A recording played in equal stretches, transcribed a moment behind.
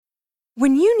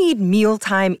When you need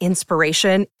mealtime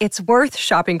inspiration, it's worth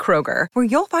shopping Kroger, where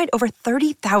you'll find over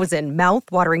 30,000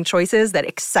 mouth-watering choices that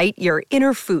excite your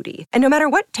inner foodie. And no matter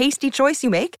what tasty choice you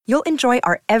make, you'll enjoy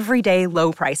our everyday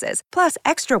low prices, plus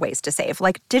extra ways to save,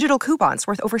 like digital coupons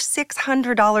worth over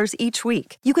 $600 each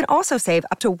week. You can also save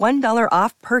up to $1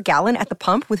 off per gallon at the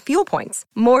pump with fuel points.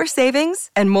 More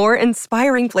savings and more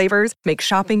inspiring flavors make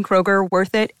shopping Kroger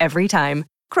worth it every time.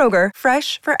 Kroger,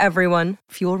 fresh for everyone.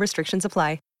 Fuel restrictions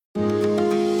apply.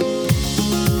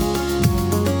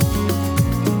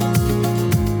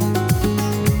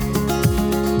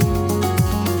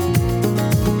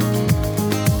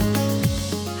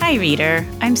 Hi, reader.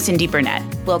 I'm Cindy Burnett.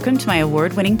 Welcome to my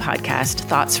award-winning podcast,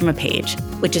 Thoughts from a Page,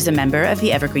 which is a member of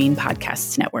the Evergreen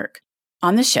Podcasts Network.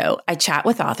 On the show, I chat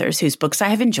with authors whose books I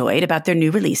have enjoyed about their new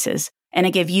releases, and I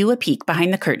give you a peek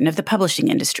behind the curtain of the publishing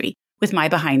industry with my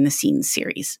Behind the Scenes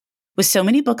series. With so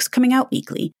many books coming out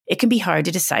weekly, it can be hard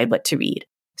to decide what to read,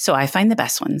 so I find the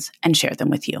best ones and share them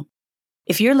with you.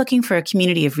 If you're looking for a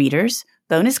community of readers,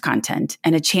 bonus content,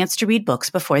 and a chance to read books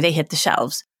before they hit the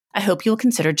shelves, I hope you'll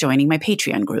consider joining my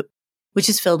Patreon group, which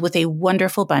is filled with a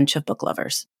wonderful bunch of book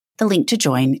lovers. The link to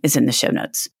join is in the show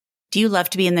notes. Do you love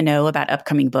to be in the know about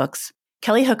upcoming books?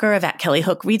 Kelly Hooker of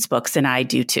 @KellyHook Reads Books and I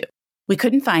do too. We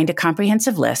couldn't find a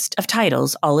comprehensive list of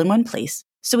titles all in one place,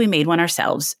 so we made one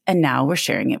ourselves, and now we're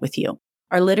sharing it with you.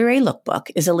 Our literary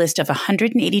lookbook is a list of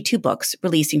 182 books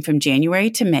releasing from January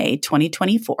to May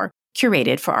 2024,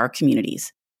 curated for our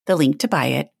communities. The link to buy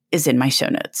it is in my show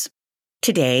notes.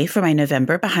 Today, for my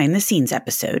November Behind the Scenes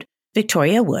episode,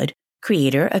 Victoria Wood,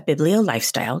 creator of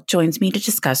BiblioLifestyle, joins me to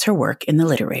discuss her work in the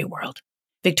literary world.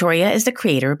 Victoria is the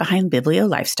creator behind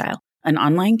BiblioLifestyle, an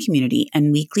online community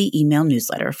and weekly email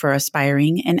newsletter for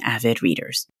aspiring and avid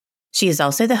readers. She is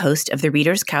also the host of the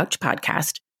Reader's Couch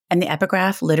podcast and the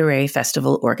Epigraph Literary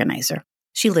Festival organizer.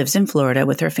 She lives in Florida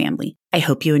with her family. I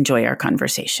hope you enjoy our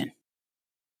conversation.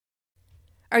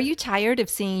 Are you tired of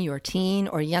seeing your teen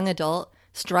or young adult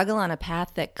struggle on a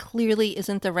path that clearly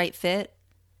isn't the right fit?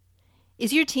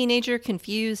 Is your teenager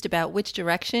confused about which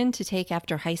direction to take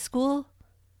after high school?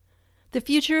 The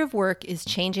future of work is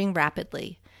changing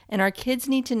rapidly, and our kids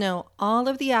need to know all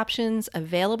of the options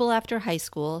available after high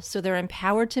school so they're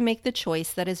empowered to make the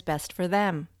choice that is best for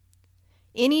them.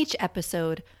 In each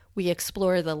episode, we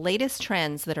explore the latest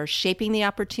trends that are shaping the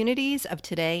opportunities of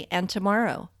today and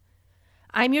tomorrow.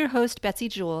 I'm your host, Betsy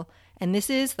Jewell, and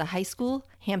this is the High School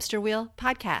Hamster Wheel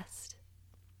Podcast.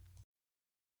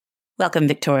 Welcome,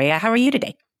 Victoria. How are you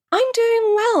today? I'm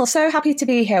doing well. So happy to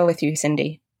be here with you,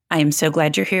 Cindy. I am so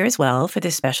glad you're here as well for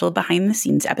this special Behind the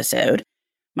Scenes episode.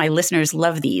 My listeners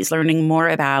love these, learning more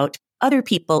about other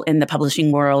people in the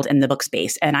publishing world and the book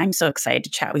space, and I'm so excited to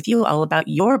chat with you all about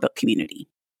your book community.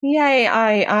 Yay,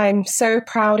 I'm so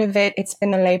proud of it. It's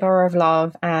been a labor of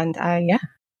love, and yeah.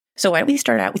 So why don't we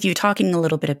start out with you talking a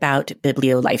little bit about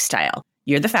BiblioLifestyle.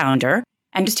 You're the founder,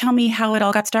 and just tell me how it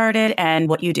all got started and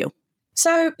what you do.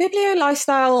 So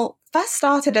BiblioLifestyle first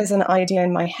started as an idea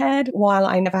in my head while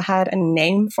I never had a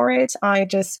name for it. I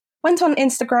just went on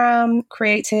Instagram,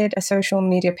 created a social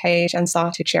media page, and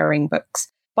started sharing books.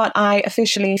 But I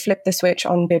officially flipped the switch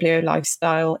on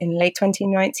BiblioLifestyle in late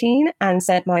 2019 and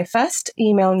sent my first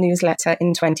email newsletter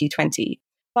in 2020.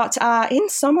 But in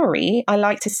summary, I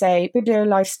like to say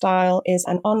BiblioLifestyle is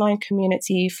an online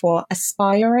community for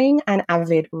aspiring and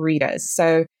avid readers.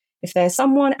 So if there's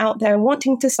someone out there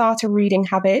wanting to start a reading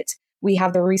habit, we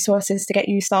have the resources to get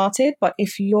you started. But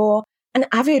if you're an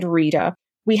avid reader,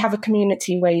 we have a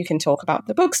community where you can talk about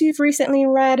the books you've recently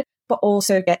read, but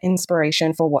also get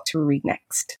inspiration for what to read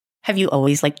next. Have you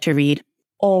always liked to read?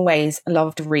 Always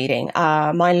loved reading.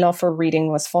 My love for reading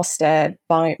was fostered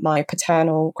by my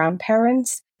paternal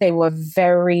grandparents. They were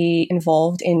very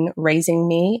involved in raising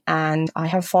me, and I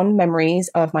have fond memories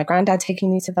of my granddad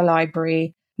taking me to the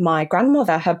library. My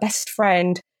grandmother, her best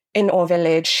friend in our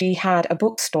village, she had a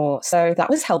bookstore, so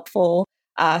that was helpful.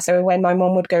 So when my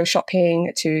mom would go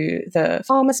shopping to the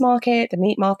farmer's market, the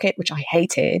meat market, which I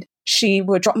hated, she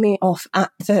would drop me off at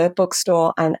the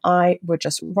bookstore and I would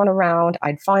just run around.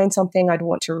 I'd find something I'd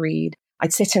want to read.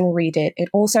 I'd sit and read it. It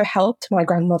also helped. My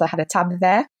grandmother had a tab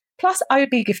there. Plus, I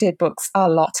would be gifted books a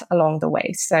lot along the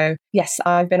way. So yes,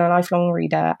 I've been a lifelong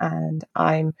reader and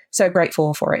I'm so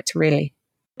grateful for it, really.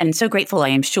 And so grateful, I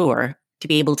am sure, to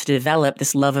be able to develop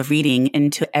this love of reading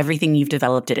into everything you've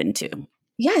developed it into.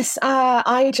 Yes,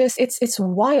 it's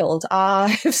wild.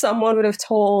 If someone would have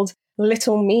told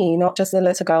little me, not just the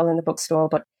little girl in the bookstore,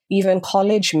 but even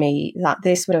college me, that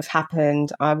this would have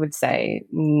happened, I would say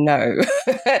no,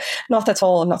 not at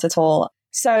all, not at all.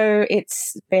 So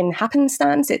it's been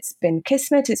happenstance, it's been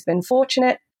kismet, it's been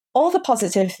fortunate. all the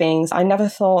positive things. I never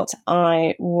thought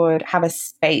I would have a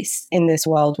space in this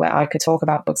world where I could talk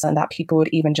about books and that people would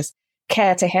even just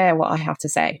care to hear what I have to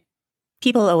say.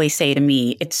 People always say to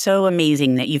me, it's so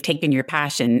amazing that you've taken your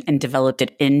passion and developed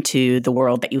it into the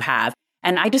world that you have.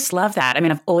 And I just love that. I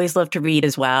mean, I've always loved to read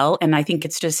as well. And I think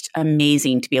it's just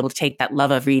amazing to be able to take that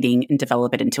love of reading and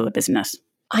develop it into a business.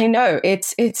 I know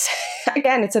it's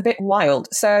again, it's a bit wild.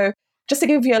 So just to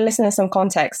give your listeners some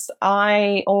context,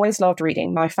 I always loved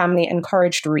reading. My family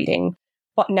encouraged reading,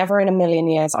 but never in a million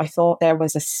years I thought there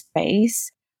was a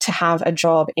space to have a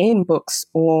job in books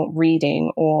or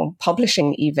reading or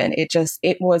publishing even.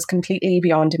 It was completely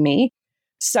beyond me.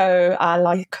 So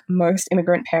like most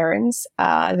immigrant parents,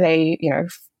 they,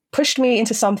 pushed me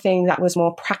into something that was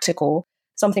more practical,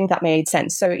 something that made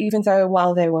sense. So even though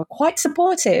while they were quite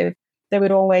supportive, they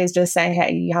would always just say,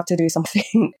 hey, you have to do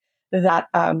something that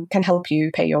can help you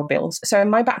pay your bills. So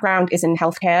my background is in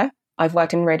healthcare. I've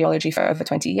worked in radiology for over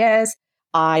 20 years.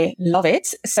 I love it.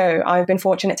 So I've been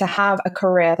fortunate to have a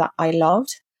career that I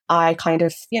loved. I kind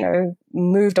of,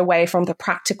 moved away from the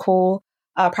practical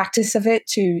practice of it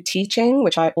to teaching,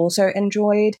 which I also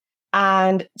enjoyed.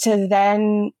 And to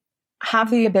then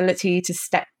have the ability to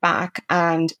step back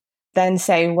and then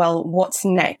say, well, what's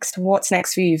next? What's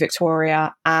next for you,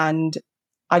 Victoria? And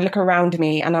I look around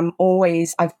me and I've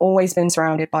always been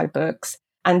surrounded by books.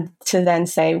 And to then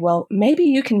say, well, maybe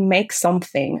you can make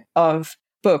something of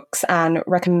books and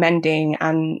recommending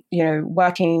and,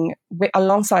 working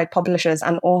alongside publishers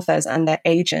and authors and their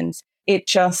agents.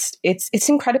 It's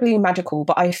incredibly magical,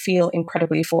 but I feel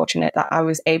incredibly fortunate that I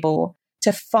was able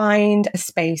to find a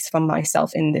space for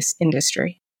myself in this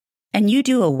industry. And you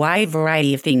do a wide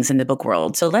variety of things in the book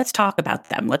world. So let's talk about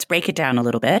them. Let's break it down a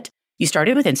little bit. You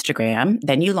started with Instagram,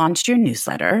 then you launched your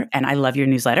newsletter, and I love your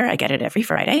newsletter. I get it every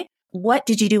Friday. What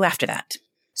did you do after that?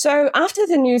 So after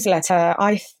the newsletter,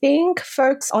 I think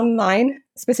folks online,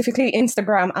 specifically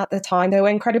Instagram at the time, they were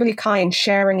incredibly kind,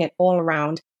 sharing it all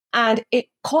around. And it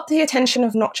caught the attention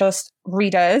of not just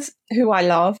readers, who I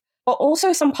love, but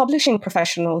also some publishing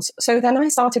professionals. So then I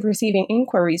started receiving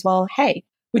inquiries, well, hey,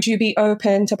 would you be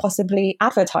open to possibly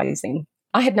advertising?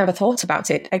 I had never thought about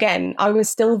it. Again, I was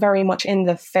still very much in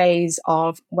the phase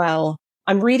of, well,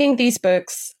 I'm reading these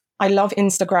books. I love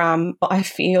Instagram, but I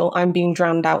feel I'm being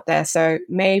drowned out there. So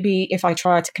maybe if I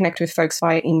try to connect with folks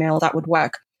via email, that would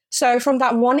work. So from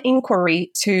that one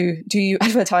inquiry to do you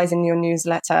advertise in your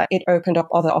newsletter, it opened up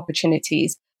other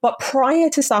opportunities. But prior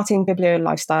to starting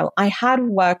BiblioLifestyle, I had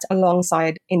worked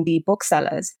alongside indie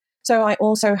booksellers. So I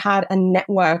also had a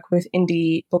network with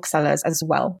indie booksellers as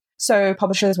well. So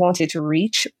publishers wanted to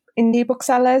reach indie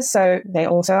booksellers. So they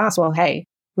also asked, well, hey,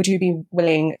 would you be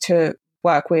willing to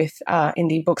work with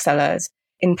indie booksellers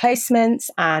in placements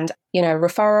and,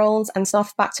 referrals and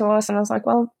stuff back to us? And I was like,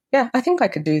 well, yeah, I think I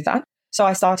could do that. So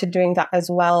I started doing that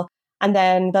as well. And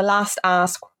then the last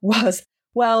ask was,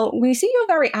 well, we see you're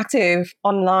very active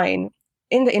online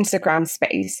in the Instagram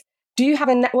space. Do you have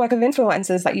a network of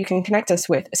influencers that you can connect us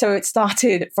with? So it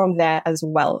started from there as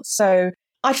well. So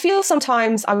I feel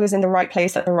sometimes I was in the right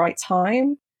place at the right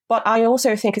time, but I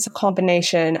also think it's a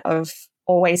combination of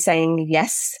always saying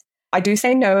yes. I do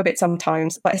say no a bit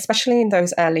sometimes, but especially in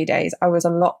those early days, I was a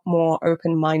lot more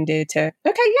open-minded to,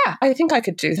 okay, yeah, I think I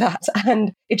could do that.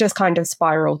 And it just kind of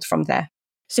spiraled from there.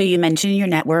 So you mentioned your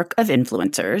network of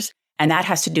influencers, and that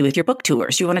has to do with your book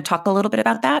tours. You want to talk a little bit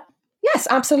about that? Yes,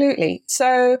 absolutely.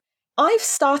 So I've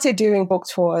started doing book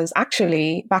tours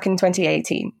actually back in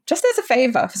 2018, just as a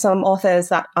favor for some authors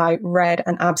that I read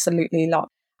and absolutely loved.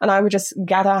 And I would just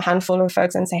gather a handful of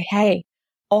folks and say, hey,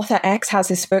 author X has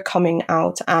this book coming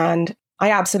out and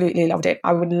I absolutely loved it.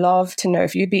 I would love to know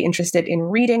if you'd be interested in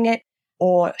reading it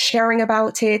or sharing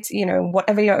about it,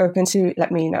 whatever you're open to, let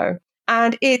me know.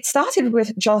 And it started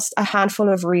with just a handful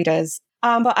of readers.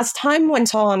 But as time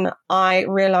went on, I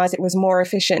realized it was more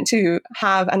efficient to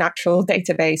have an actual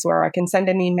database where I can send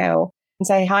an email and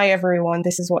say, hi, everyone,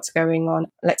 this is what's going on.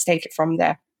 Let's take it from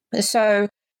there. So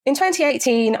in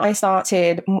 2018, I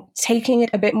started taking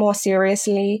it a bit more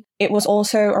seriously. It was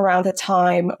also around the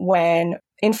time when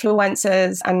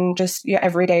influencers and just your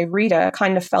everyday reader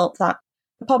kind of felt that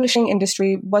the publishing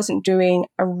industry wasn't doing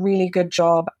a really good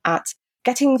job at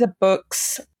getting the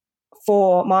books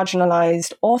for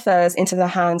marginalized authors into the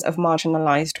hands of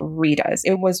marginalized readers.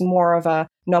 It was more of a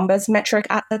numbers metric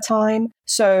at the time.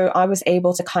 So I was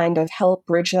able to kind of help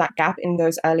bridge that gap in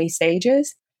those early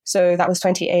stages. So that was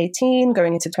 2018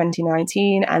 going into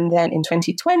 2019. And then in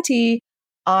 2020,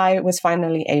 I was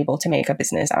finally able to make a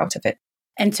business out of it.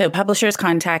 And so publishers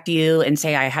contact you and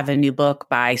say, I have a new book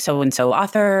by so-and-so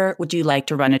author. Would you like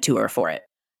to run a tour for it?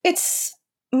 It's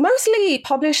mostly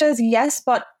publishers, yes,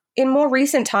 but in more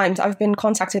recent times, I've been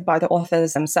contacted by the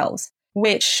authors themselves,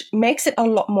 which makes it a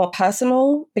lot more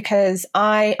personal because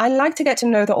I like to get to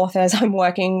know the authors I'm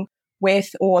working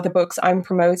with or the books I'm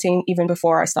promoting even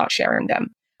before I start sharing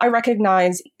them. I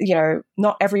recognize,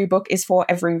 not every book is for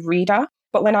every reader,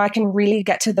 but when I can really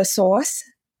get to the source,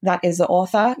 that is the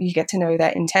author, you get to know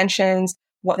their intentions,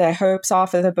 what their hopes are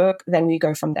for the book, then we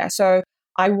go from there. So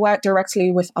I work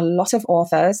directly with a lot of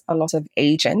authors, a lot of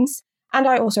agents, and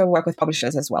I also work with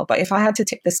publishers as well. But if I had to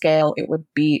tip the scale, it would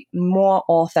be more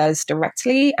authors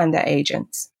directly and their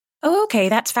agents. Oh, okay.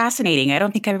 That's fascinating. I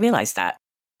don't think I realized that.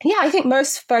 Yeah, I think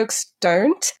most folks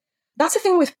don't. That's the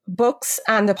thing with books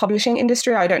and the publishing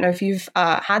industry. I don't know if you've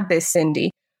had this,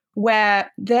 Cindy,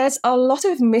 where there's a lot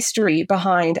of mystery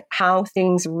behind how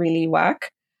things really work,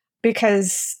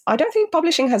 because I don't think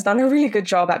publishing has done a really good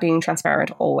job at being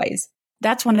transparent always.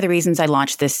 That's one of the reasons I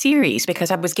launched this series,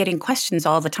 because I was getting questions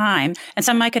all the time, and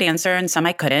some I could answer and some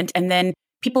I couldn't. And then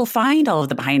people find all of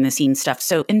the behind the scenes stuff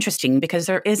so interesting because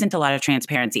there isn't a lot of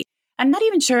transparency. I'm not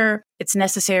even sure it's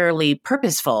necessarily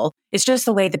purposeful. It's just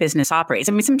the way the business operates.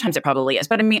 I mean, sometimes it probably is,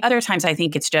 but I mean, other times I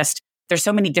think it's just there's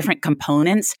so many different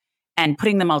components and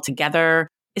putting them all together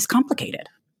is complicated.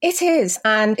 It is.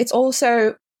 And it's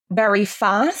also very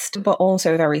fast, but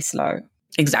also very slow.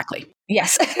 Exactly.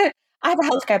 Yes. I have a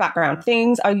healthcare background.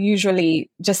 Things are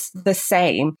usually just the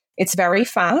same. It's very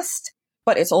fast,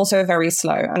 but it's also very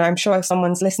slow. And I'm sure if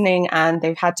someone's listening and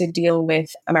they've had to deal with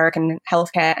American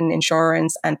healthcare and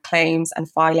insurance and claims and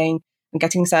filing and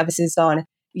getting services done,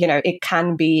 it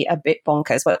can be a bit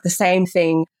bonkers. But the same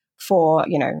thing for,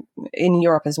 in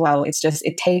Europe as well. It's just,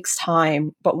 it takes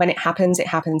time. But when it happens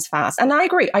fast. And I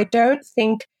agree. I don't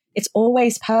think it's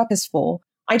always purposeful.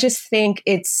 I just think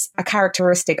it's a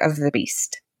characteristic of the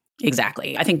beast.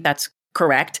 Exactly. I think that's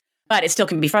correct. But it still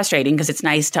can be frustrating because it's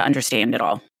nice to understand it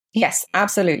all. Yes,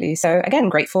 absolutely. So again,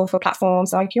 grateful for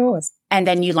platforms like yours. And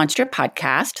then you launched your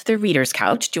podcast, The Reader's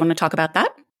Couch. Do you want to talk about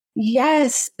that?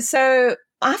 Yes. So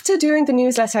after doing the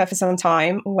newsletter for some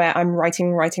time where I'm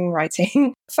writing,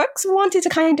 folks wanted to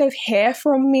kind of hear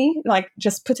from me, like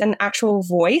just put an actual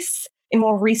voice. In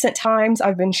more recent times,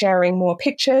 I've been sharing more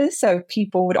pictures. So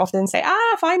people would often say,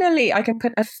 finally, I can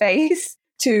put a face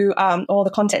to all the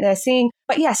content they're seeing.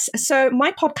 But yes, so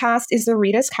my podcast is The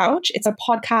Reader's Couch. It's a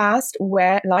podcast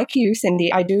where, like you,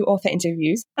 Cindy, I do author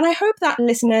interviews. And I hope that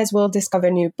listeners will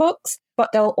discover new books, but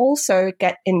they'll also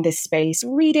get in this space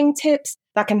reading tips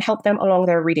that can help them along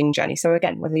their reading journey. So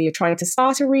again, whether you're trying to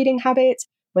start a reading habit,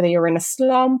 whether you're in a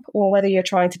slump, or whether you're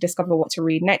trying to discover what to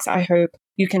read next, I hope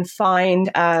you can find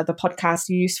the podcast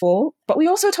useful. But we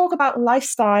also talk about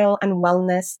lifestyle and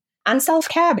wellness and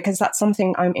self-care, because that's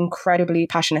something I'm incredibly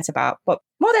passionate about. But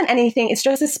more than anything, it's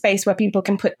just a space where people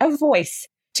can put a voice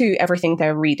to everything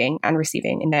they're reading and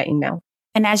receiving in their email.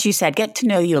 And as you said, get to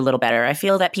know you a little better. I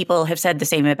feel that people have said the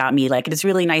same about me. Like, it's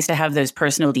really nice to have those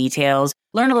personal details,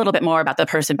 learn a little bit more about the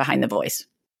person behind the voice.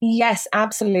 Yes,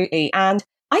 absolutely. And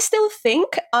I still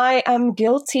think I am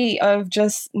guilty of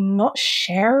just not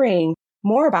sharing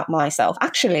more about myself.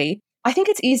 Actually, I think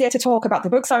it's easier to talk about the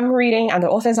books I'm reading and the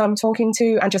authors I'm talking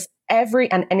to and just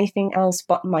every and anything else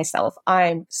but myself.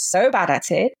 I'm so bad at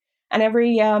it. And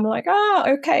every year I'm like,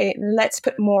 okay, let's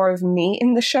put more of me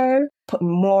in the show, put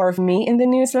more of me in the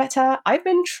newsletter. I've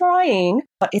been trying,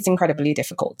 but it's incredibly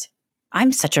difficult.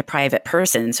 I'm such a private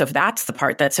person. So if that's the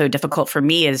part that's so difficult for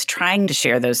me is trying to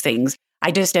share those things,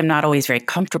 I just am not always very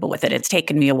comfortable with it. It's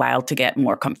taken me a while to get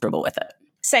more comfortable with it.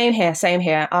 Same here.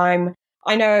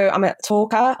 I know I'm a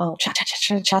talker. I'll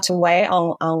chat away.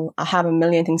 I'll have a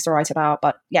million things to write about.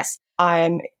 But yes,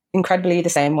 I'm incredibly the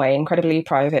same way, incredibly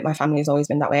private. My family has always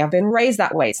been that way. I've been raised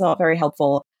that way. It's not very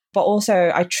helpful. But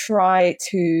also I try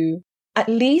to, at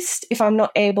least if I'm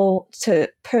not able to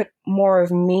put more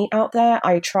of me out there,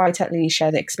 I try to at least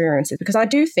share the experiences, because I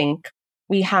do think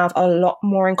we have a lot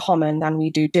more in common than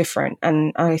we do different.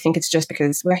 And I think it's just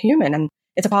because we're human and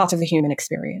it's a part of the human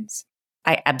experience.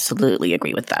 I absolutely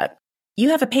agree with that. You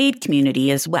have a paid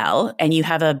community as well, and you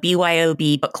have a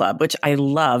BYOB book club, which I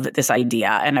love this idea.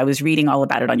 And I was reading all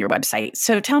about it on your website.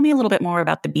 So tell me a little bit more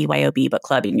about the BYOB book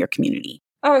club in your community.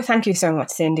 Oh, thank you so much,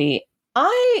 Cindy.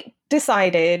 I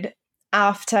decided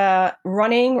after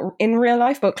running in real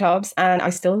life book clubs, and I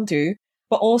still do,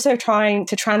 but also trying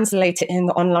to translate it in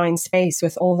the online space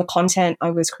with all the content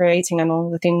I was creating and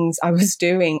all the things I was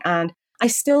doing. And I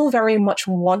still very much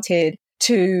wanted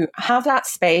to have that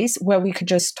space where we could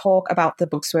just talk about the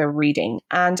books we're reading.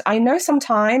 And I know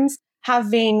sometimes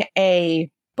having a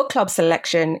book club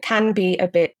selection can be a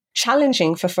bit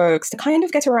challenging for folks to kind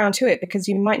of get around to it, because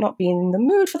you might not be in the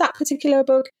mood for that particular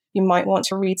book. You might want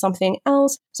to read something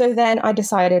else. So then I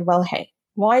decided, well, hey,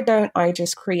 why don't I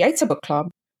just create a book club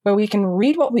where we can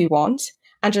read what we want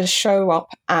and just show up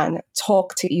and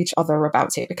talk to each other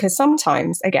about it? Because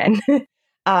sometimes, again,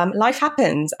 life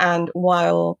happens. And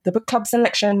while the book club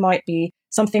selection might be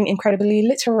something incredibly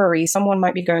literary, someone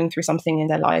might be going through something in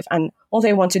their life and all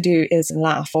they want to do is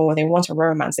laugh, or they want a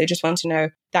romance. They just want to know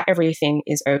that everything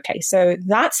is okay. So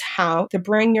that's how the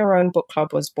Bring Your Own Book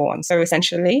Club was born. So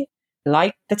essentially,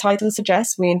 like the title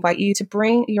suggests, we invite you to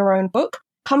bring your own book,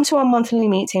 come to our monthly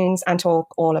meetings and talk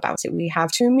all about it. We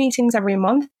have 2 meetings every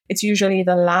month. It's usually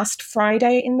the last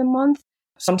Friday in the month.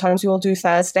 Sometimes we will do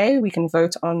Thursday. We can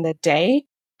vote on the day.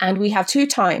 And we have 2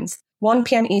 times, 1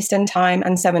 p.m. Eastern time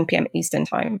and 7 p.m. Eastern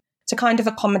time, to kind of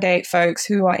accommodate folks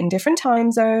who are in different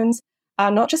time zones,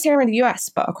 not just here in the US,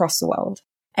 but across the world.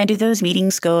 And do those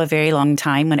meetings go a very long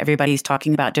time when everybody's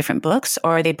talking about different books,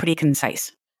 or are they pretty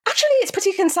concise? Actually, it's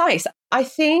pretty concise. I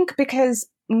think because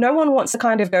no one wants to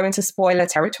kind of go into spoiler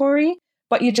territory,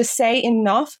 but you just say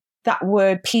enough that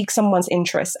would pique someone's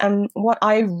interest. And what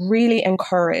I really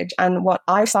encourage, and what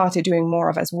I've started doing more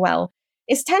of as well,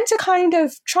 is tend to kind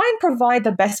of try and provide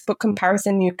the best book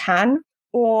comparison you can,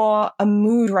 or a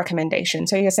mood recommendation.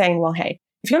 So you're saying, well, hey,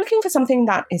 if you're looking for something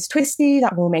that is twisty,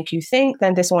 that will make you think,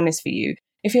 then this one is for you.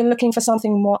 If you're looking for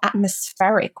something more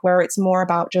atmospheric, where it's more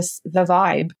about just the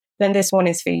vibe, then this one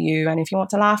is for you. And if you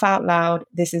want to laugh out loud,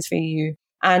 this is for you.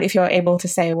 And if you're able to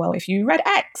say, well, if you read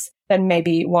X, then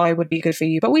maybe Y would be good for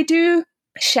you. But we do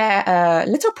share a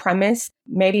little premise,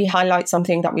 maybe highlight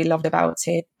something that we loved about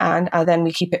it, and then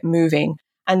we keep it moving.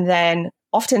 And then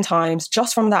oftentimes,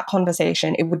 just from that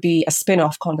conversation, it would be a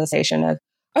spin-off conversation of,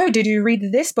 oh, did you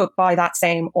read this book by that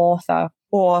same author?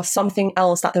 Or something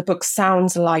else that the book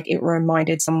sounds like it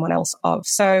reminded someone else of.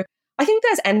 So I think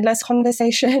there's endless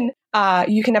conversation.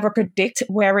 You can never predict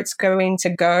where it's going to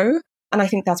go. And I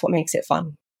think that's what makes it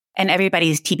fun. And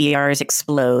everybody's TBRs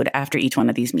explode after each one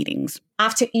of these meetings.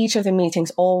 After each of the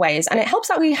meetings, always. And it helps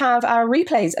that we have our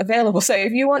replays available. So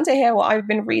if you want to hear what I've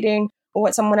been reading or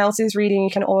what someone else is reading, you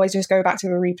can always just go back to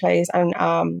the replays. And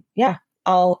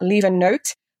I'll leave a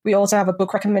note. We also have a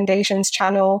book recommendations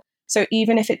channel. So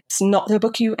even if it's not the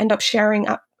book you end up sharing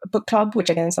at a book club, which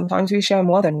again, sometimes we share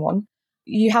more than one,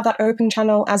 you have that open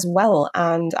channel as well.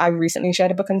 And I recently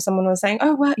shared a book and someone was saying,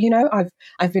 oh, well,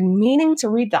 I've been meaning to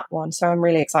read that one. So I'm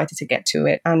really excited to get to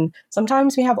it. And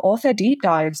sometimes we have author deep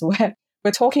dives where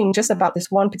we're talking just about this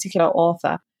one particular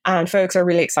author. And folks are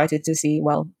really excited to see,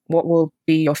 well, what will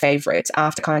be your favorite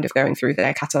after kind of going through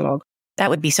their catalog. That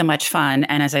would be so much fun.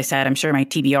 And as I said, I'm sure my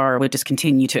TBR would just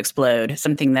continue to explode,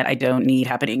 something that I don't need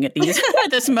happening at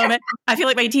this moment. I feel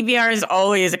like my TBR is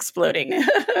always exploding.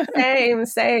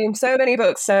 Same. So many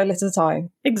books, so little time.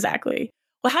 Exactly.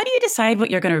 Well, how do you decide what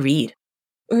you're going to read?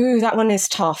 Ooh, that one is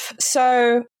tough.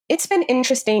 So it's been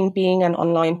interesting being an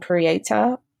online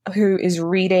creator who is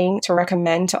reading to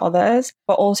recommend to others,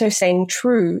 but also staying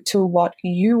true to what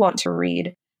you want to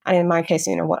read. And in my case,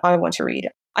 what I want to read.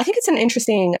 I think it's an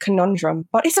interesting conundrum,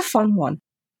 but it's a fun one.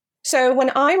 So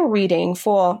when I'm reading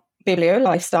for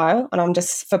BiblioLifestyle, and I'm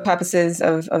just for purposes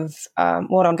of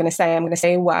what I'm going to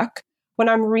say work. When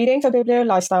I'm reading for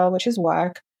BiblioLifestyle, which is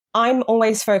work, I'm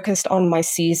always focused on my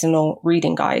seasonal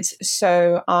reading guides.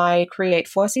 So I create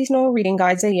 4 seasonal reading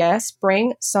guides a year: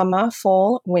 spring, summer,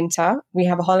 fall, winter. We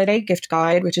have a holiday gift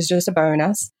guide, which is just a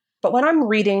bonus. But when I'm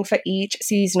reading for each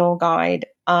seasonal guide,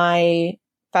 I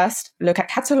first look at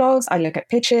catalogs, I look at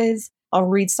pitches, I'll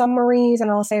read summaries, and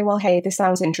I'll say, well, hey, this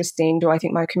sounds interesting. Do I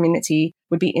think my community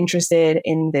would be interested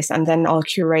in this? And then I'll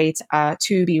curate a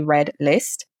to be read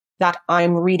list that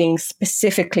I'm reading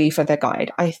specifically for the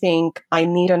guide. I think I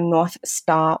need a North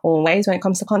Star always when it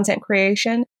comes to content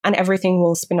creation, and everything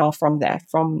will spin off from there,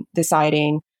 from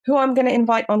deciding who I'm going to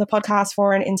invite on the podcast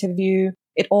for an interview.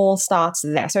 It all starts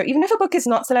there. So even if a book is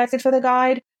not selected for the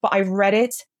guide, but I've read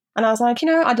it, and I was like,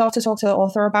 I'd love to talk to the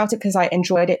author about it because I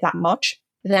enjoyed it that much,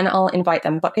 then I'll invite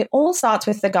them. But it all starts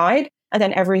with the guide, and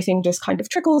then everything just kind of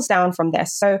trickles down from there.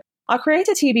 So I'll create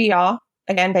a TBR,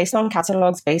 again, based on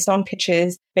catalogs, based on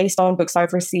pitches, based on books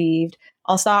I've received.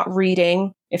 I'll start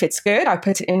reading. If it's good, I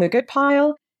put it in the good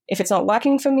pile. If it's not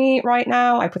working for me right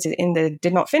now, I put it in the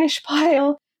did not finish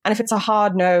pile. And if it's a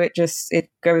hard no, it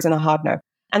goes in a hard no.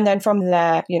 And then from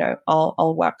there,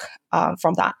 I'll work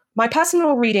from that. My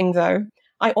personal reading, though,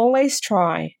 I always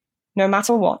try, no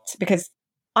matter what, because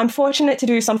I'm fortunate to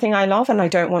do something I love and I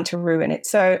don't want to ruin it.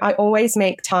 So I always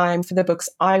make time for the books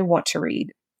I want to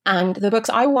read. And the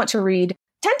books I want to read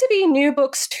tend to be new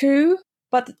books too,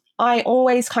 but I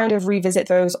always kind of revisit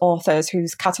those authors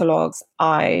whose catalogs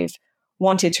I've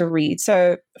wanted to read.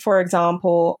 So, for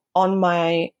example, on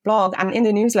my blog and in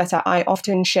the newsletter, I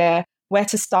often share where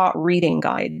to start reading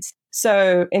guides.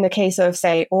 So in the case of,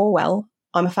 say, Orwell,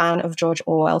 I'm a fan of George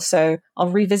Orwell. So I'll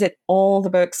revisit all the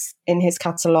books in his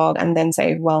catalogue and then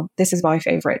say, well, this is my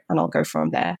favorite, and I'll go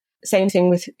from there. Same thing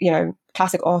with,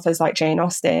 classic authors like Jane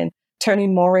Austen, Toni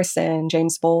Morrison,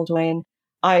 James Baldwin.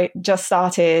 I just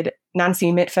started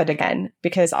Nancy Mitford again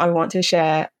because I want to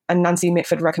share a Nancy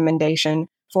Mitford recommendation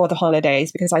for the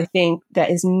holidays, because I think there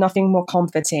is nothing more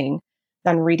comforting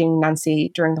than reading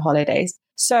Nancy during the holidays.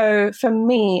 So for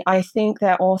me, I think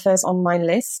there are authors on my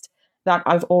list that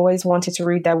I've always wanted to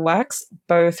read their works,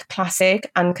 both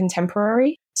classic and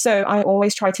contemporary. So I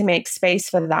always try to make space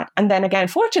for that. And then again,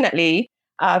 fortunately,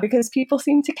 because people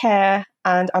seem to care,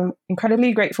 and I'm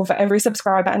incredibly grateful for every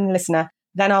subscriber and listener,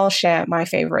 then I'll share my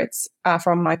favorites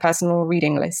from my personal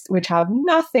reading list, which have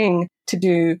nothing to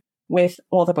do with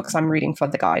all the books I'm reading for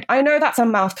the guide. I know that's a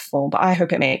mouthful, but I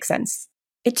hope it makes sense.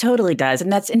 It totally does.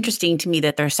 And that's interesting to me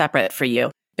that they're separate for you,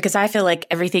 because I feel like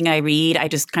everything I read, I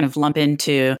just kind of lump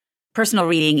into personal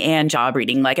reading and job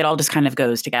reading. Like it all just kind of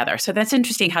goes together. So that's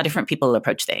interesting how different people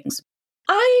approach things.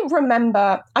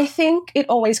 I think it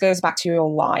always goes back to your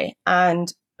why.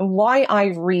 And why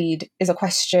I read is a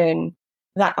question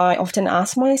that I often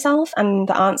ask myself, and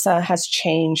the answer has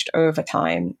changed over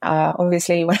time.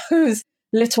 Obviously, when I was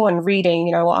little and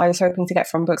reading, what I was hoping to get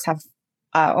from books have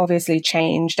obviously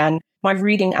changed, and my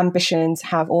reading ambitions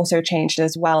have also changed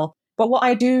as well. But what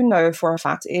I do know for a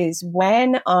fact is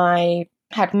when I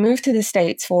had moved to the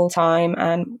States full time,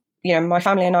 and my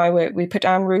family and I we put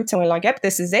down roots, and we're like, yep,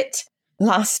 this is it.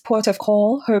 Last port of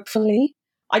call, hopefully.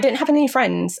 I didn't have any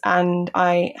friends, and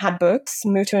I had books,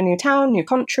 moved to a new town, new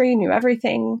country, new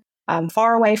everything,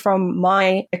 far away from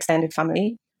my extended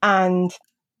family. And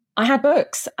I had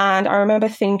books, and I remember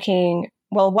thinking,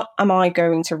 well, what am I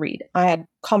going to read? I had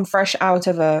come fresh out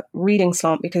of a reading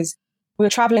slump because we were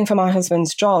traveling for my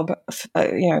husband's job,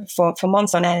 for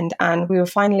months on end, and we were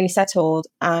finally settled.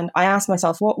 And I asked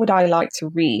myself, what would I like to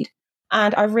read?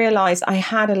 And I realized I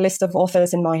had a list of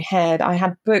authors in my head. I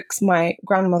had books my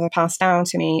grandmother passed down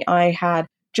to me. I had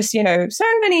just,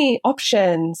 so many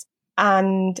options,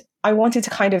 and I wanted to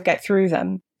kind of get through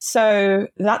them. So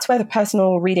that's where the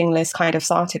personal reading list kind of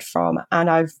started from. And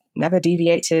I've never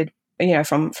deviated,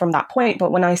 from that point.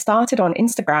 But when I started on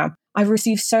Instagram, I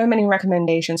received so many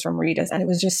recommendations from readers, and it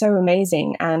was just so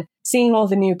amazing. And seeing all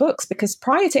the new books, because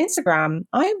prior to Instagram,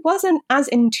 I wasn't as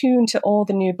in tune to all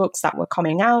the new books that were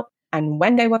coming out. And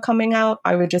when they were coming out,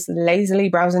 I would just lazily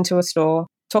browse into a store,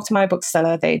 talk to my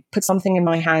bookseller, they'd put something in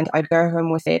my hand, I'd go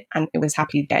home with it, and it was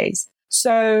happy days.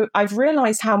 So I've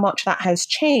realized how much that has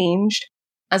changed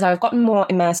as I've gotten more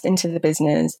immersed into the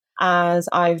business, as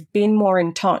I've been more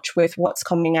in touch with what's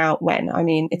coming out when. I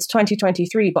mean, it's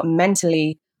 2023, but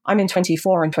mentally, I'm in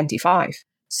 24 and 25.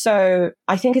 So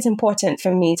I think it's important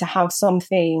for me to have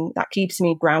something that keeps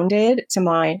me grounded to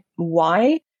my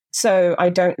why, so I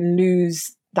don't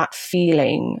lose that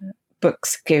feeling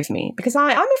books give me, because I'm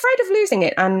afraid of losing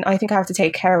it, and I think I have to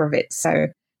take care of it so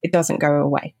it doesn't go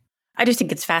away. I just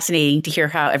think it's fascinating to hear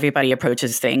how everybody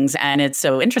approaches things, and it's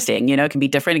so interesting. It can be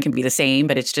different, it can be the same,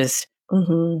 but it's just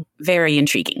very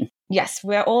intriguing. Yes,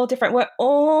 we're all different. We're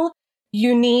all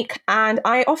unique. And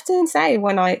I often say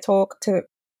when I talk to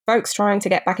folks trying to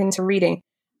get back into reading,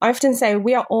 I often say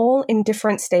we are all in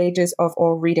different stages of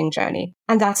our reading journey,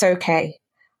 and that's okay.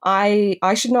 I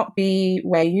should not be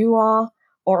where you are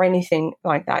or anything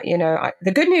like that.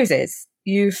 The good news is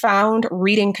you found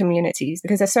reading communities,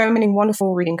 because there's so many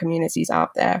wonderful reading communities out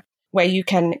there where you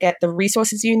can get the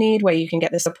resources you need, where you can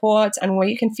get the support, and where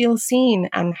you can feel seen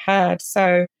and heard.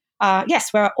 So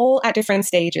yes, we're all at different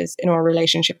stages in our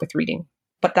relationship with reading,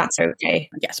 but that's okay.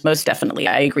 Yes, most definitely.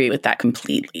 I agree with that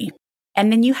completely.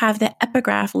 And then you have the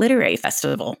Epigraph Literary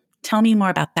Festival. Tell me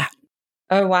more about that.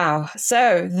 Oh, wow.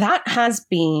 So that has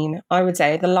been, I would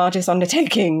say, the largest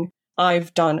undertaking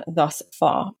I've done thus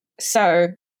far.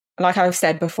 So, like I've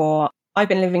said before, I've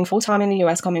been living full time in the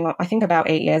US coming up, I think, about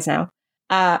 8 years now.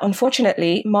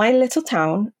 Unfortunately, my little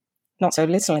town, not so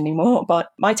little anymore, but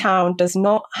my town does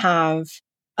not have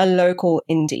a local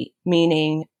indie,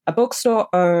 meaning a bookstore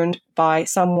owned by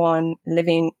someone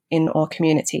living in our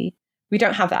community. We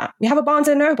don't have that. We have a Barnes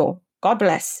 & Noble, God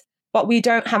bless, but we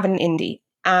don't have an indie.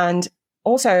 And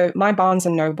also, my Barnes &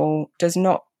 Noble does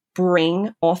not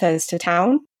bring authors to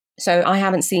town, so I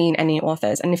haven't seen any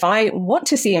authors. And if I want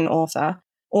to see an author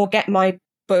or get my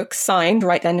book signed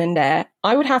right then and there,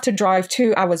 I would have to drive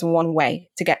 2 hours one way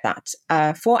to get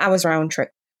that, 4 hours round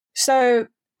trip. So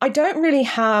I don't really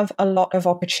have a lot of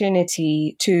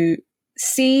opportunity to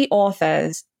see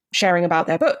authors sharing about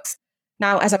their books.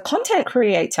 Now, as a content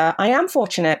creator, I am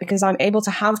fortunate because I'm able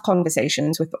to have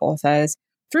conversations with the authors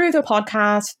through the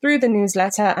podcast, through the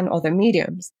newsletter, and other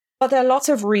mediums. But there are lots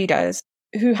of readers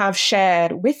who have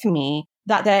shared with me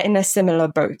that they're in a similar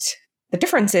boat. The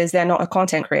difference is they're not a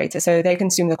content creator, so they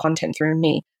consume the content through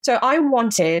me. So I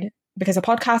wanted, because a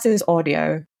podcast is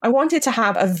audio, I wanted to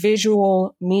have a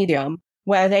visual medium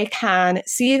where they can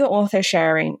see the author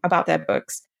sharing about their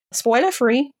books, spoiler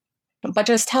free, but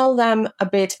just tell them a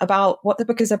bit about what the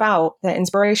book is about, their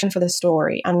inspiration for the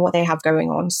story, and what they have going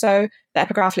on. So the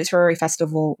Epigraph Literary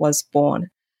Festival was born.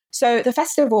 So the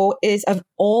festival is an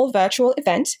all virtual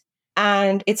event,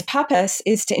 and its purpose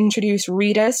is to introduce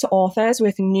readers to authors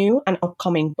with new and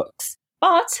upcoming books.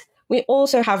 But we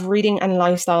also have reading and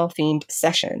lifestyle themed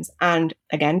sessions. And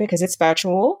again, because it's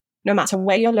virtual, no matter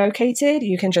where you're located,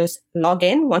 you can just log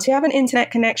in once you have an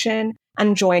internet connection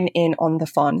and join in on the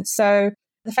fun. So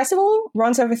the festival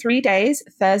runs over 3 days,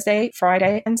 Thursday,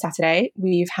 Friday, and Saturday.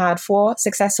 We've had 4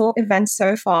 successful events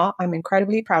so far. I'm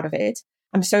incredibly proud of it.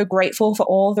 I'm so grateful for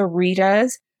all the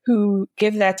readers who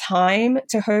give their time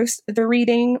to host the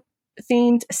reading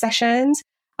themed sessions.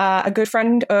 A good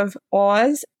friend of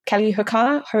ours, Kelly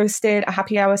Hooker, hosted a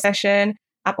happy hour session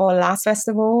at our last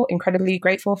festival. Incredibly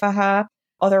grateful for her.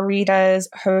 Other readers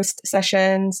host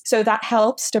sessions. So that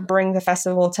helps to bring the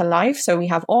festival to life. So we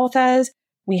have authors,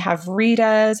 we have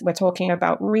readers, we're talking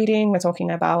about reading, we're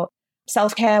talking about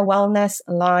self-care, wellness,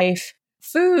 life,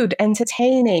 food,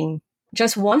 entertaining.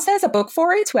 Just once there's a book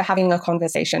for it, we're having a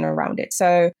conversation around it.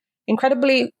 So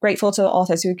incredibly grateful to the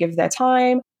authors who give their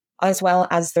time, as well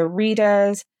as the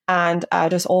readers and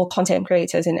just all content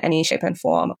creators in any shape and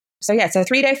form. So yeah, it's a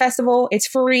 3-day festival. It's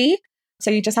free.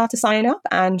 So you just have to sign up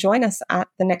and join us at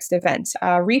the next event.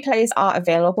 Replays are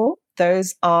available.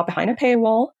 Those are behind a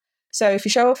paywall. So if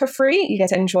you show up for free, you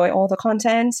get to enjoy all the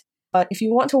content. But if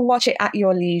you want to watch it at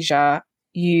your leisure,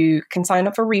 you can sign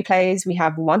up for replays. We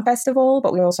have one festival,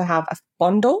 but we also have a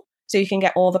bundle. So you can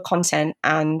get all the content.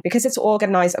 And because it's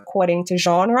organized according to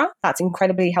genre, that's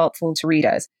incredibly helpful to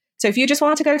readers. So if you just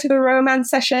want to go to the romance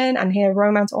session and hear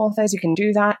romance authors, you can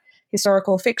do that.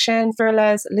 Historical fiction,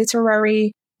 thrillers,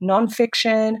 literary,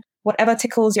 nonfiction, whatever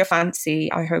tickles your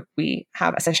fancy. I hope we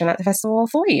have a session at the festival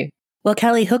for you. Well,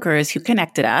 Kelly Hooker is who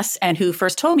connected us and who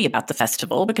first told me about the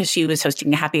festival because she was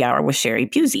hosting a happy hour with Sherry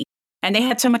Busey. And they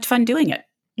had so much fun doing it.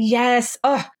 Yes.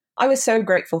 Oh, I was so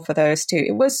grateful for those too.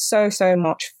 It was so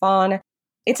much fun.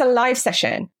 It's a live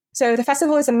session. So the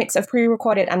festival is a mix of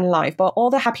pre-recorded and live, but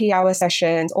all the happy hour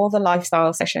sessions, all the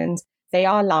lifestyle sessions, they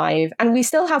are live. And we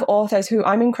still have authors who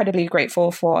I'm incredibly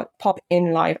grateful for pop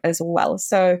in live as well.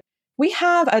 So we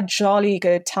have a jolly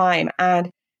good time. And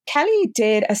Kelly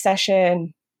did a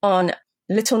session on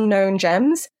little known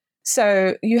gems.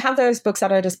 So you have those books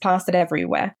that are just plastered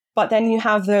everywhere, but then you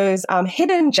have those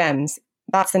hidden gems.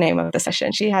 That's the name of the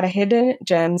session. She had a hidden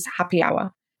gems happy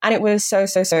hour. And it was so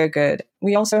good.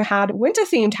 We also had winter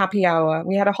themed happy hour.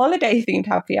 We had a holiday themed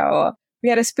happy hour. We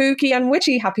had a spooky and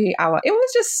witchy happy hour. It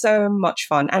was just so much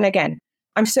fun. And again,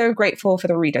 I'm so grateful for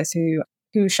the readers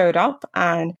who showed up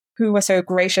and who were so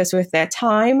gracious with their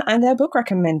time and their book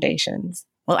recommendations.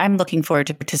 Well, I'm looking forward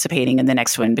to participating in the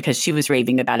next one because she was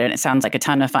raving about it and it sounds like a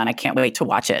ton of fun. I can't wait to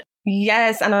watch it.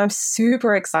 Yes, and I'm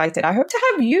super excited. I hope to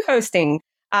have you hosting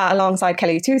alongside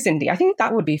Kelly too, Cindy. I think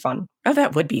that would be fun. Oh,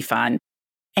 that would be fun.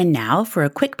 And now for a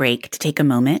quick break to take a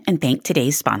moment and thank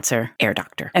today's sponsor, Air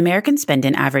Doctor. Americans spend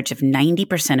an average of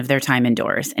 90% of their time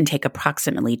indoors and take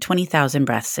approximately 20,000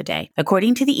 breaths a day.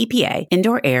 According to the EPA,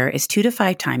 indoor air is 2 to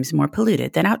 5 times more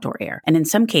polluted than outdoor air, and in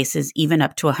some cases, even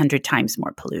up to 100 times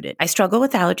more polluted. I struggle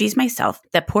with allergies myself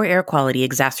that poor air quality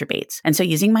exacerbates, and so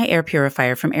using my air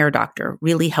purifier from Air Doctor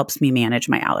really helps me manage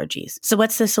my allergies. So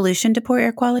what's the solution to poor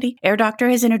air quality? Air Doctor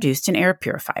has introduced an air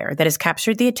purifier that has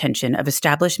captured the attention of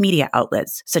established media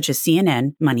outlets such as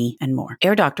CNN, Money, and more.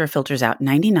 Air Doctor filters out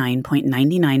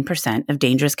 99.99% of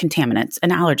dangerous contaminants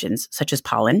and allergens such as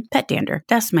pollen, pet dander,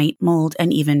 dust mite, mold,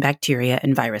 and even bacteria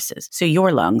and viruses, so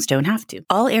your lungs don't have to.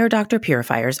 All Air Doctor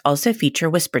purifiers also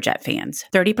feature WhisperJet fans,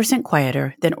 30%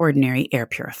 quieter than ordinary air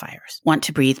purifiers. Want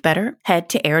to breathe better? Head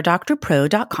to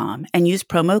airdoctorpro.com and use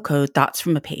promo code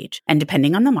THOUGHTSFROM-A-PAGE, and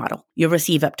depending on the model, you'll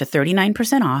receive up to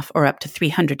 39% off or up to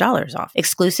 $300 off.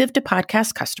 Exclusive to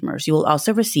podcast customers, you will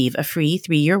also receive a free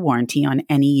 3-year warranty on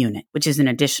any unit, which is an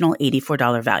additional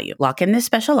 $84 value. Lock in this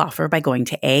special offer by going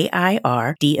to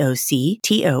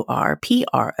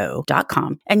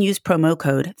airdoctorpro.com and use promo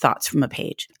code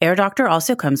THOUGHTSFROM-A-PAGE. Air Doctor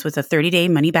also comes with a 30-day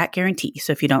money-back guarantee,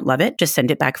 so if you don't love it, just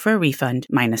send it back for a refund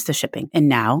minus the shipping. And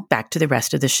now, back to the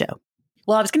rest of the show.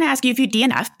 Well, I was going to ask you if you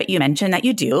DNF, but you mentioned that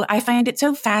you do. I find it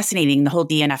so fascinating, the whole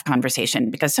DNF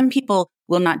conversation, because some people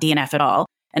will not DNF at all,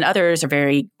 and others are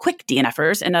very quick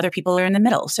DNFers, and other people are in the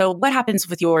middle. So what happens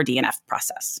with your DNF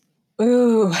process?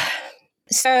 Ooh.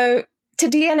 So to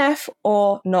DNF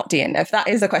or not DNF? That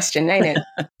is a question, ain't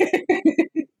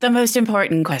it? The most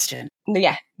important question.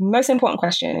 Yeah, most important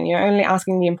question. And you're only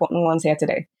asking the important ones here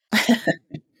today.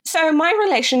 So my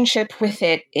relationship with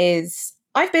it is,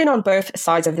 I've been on both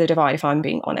sides of the divide, if I'm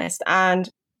being honest. And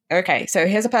okay, so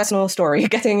here's a personal story,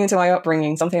 getting into my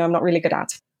upbringing, something I'm not really good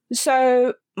at.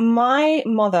 So my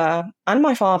mother and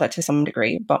my father to some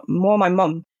degree, but more my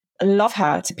mum, love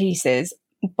her to pieces.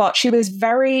 But she was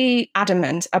very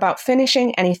adamant about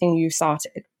finishing anything you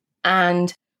started.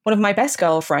 And one of my best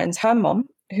girlfriends, her mom,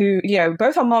 who,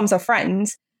 both our moms are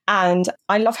friends, and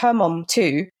I love her mom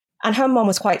too. And her mom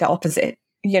was quite the opposite.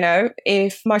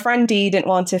 If my friend D didn't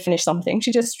want to finish something,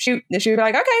 she would be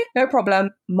like, okay, no problem.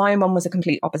 My mom was a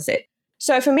complete opposite.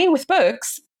 So for me with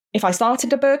books, if I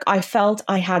started a book, I felt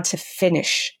I had to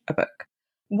finish a book.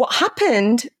 What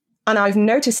happened, and I've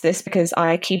noticed this because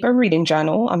I keep a reading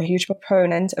journal. I'm a huge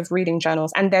proponent of reading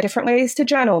journals, and there are different ways to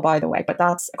journal, by the way, but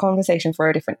that's a conversation for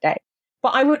a different day.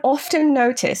 But I would often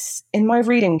notice in my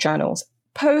reading journals,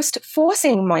 post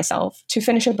forcing myself to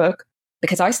finish a book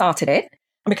because I started it,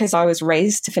 because I was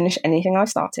raised to finish anything I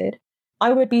started,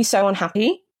 I would be so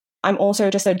unhappy. I'm also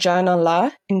just a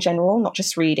journaler in general, not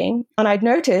just reading. And I'd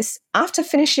notice after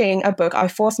finishing a book I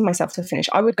forced myself to finish,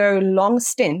 I would go long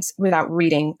stints without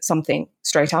reading something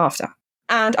straight after.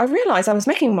 And I realized I was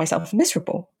making myself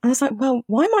miserable. And I was like, well,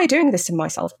 why am I doing this to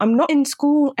myself? I'm not in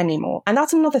school anymore. And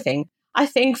that's another thing. I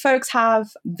think folks have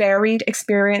varied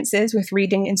experiences with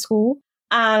reading in school.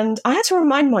 And I had to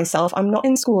remind myself, I'm not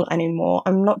in school anymore.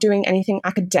 I'm not doing anything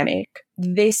academic.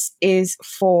 This is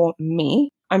for me.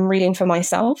 I'm reading for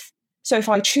myself. So if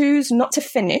I choose not to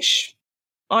finish,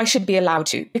 I should be allowed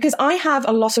to, because I have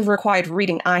a lot of required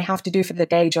reading I have to do for the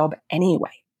day job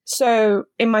anyway. So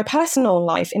in my personal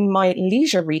life, in my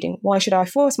leisure reading, why should I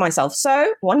force myself?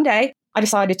 So one day I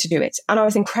decided to do it, and I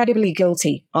was incredibly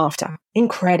guilty after.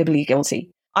 Incredibly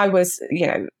guilty. I was,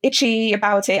 itchy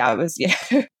about it. I was,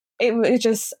 it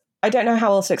just, I don't know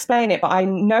how else to explain it, but I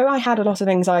know I had a lot of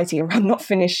anxiety around not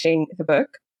finishing the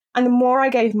book. And the more I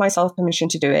gave myself permission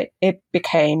to do it, it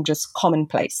became just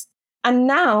commonplace. And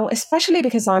now, especially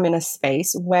because I'm in a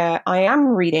space where I am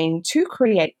reading to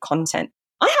create content,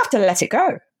 I have to let it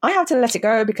go. I have to let it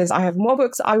go because I have more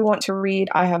books I want to read.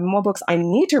 I have more books I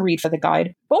need to read for the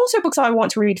guide, but also books I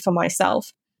want to read for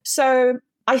myself. So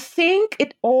I think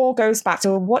it all goes back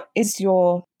to what is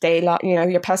your daily,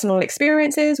 your personal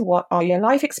experiences? What are your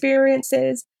life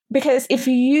experiences? Because if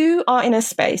you are in a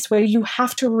space where you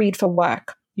have to read for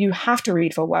work,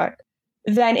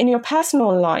 then in your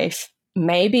personal life,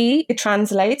 maybe it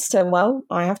translates to, well,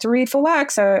 I have to read for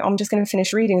work, so I'm just going to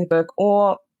finish reading the book.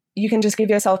 Or you can just give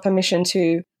yourself permission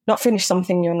to not finish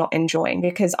something you're not enjoying.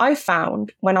 Because I've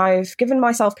found when I've given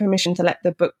myself permission to let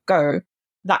the book go,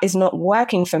 that is not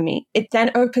working for me. It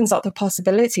then opens up the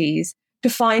possibilities to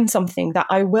find something that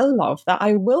I will love, that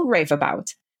I will rave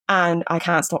about, and I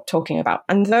can't stop talking about.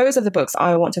 And those are the books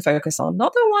I want to focus on,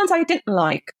 not the ones I didn't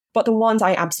like, but the ones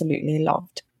I absolutely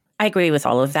loved. I agree with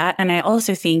all of that. And I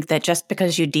also think that just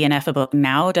because you DNF a book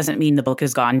now doesn't mean the book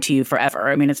is gone to you forever.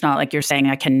 I mean, it's not like you're saying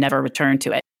I can never return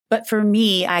to it. But for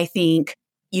me, I think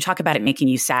you talk about it making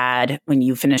you sad when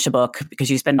you finish a book because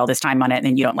you spend all this time on it and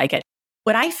then you don't like it.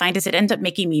 What I find is it ends up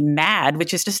making me mad,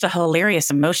 which is just a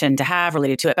hilarious emotion to have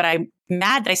related to it. But I'm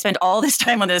mad that I spent all this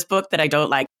time on this book that I don't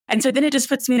like. And so then it just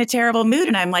puts me in a terrible mood.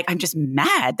 And I'm like, I'm just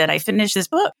mad that I finished this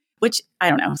book, which I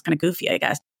don't know. It's kind of goofy, I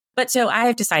guess. But so I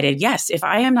have decided, yes, if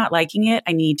I am not liking it,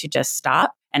 I need to just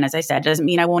stop. And as I said, it doesn't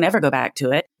mean I won't ever go back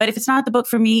to it. But if it's not the book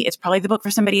for me, it's probably the book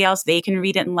for somebody else. They can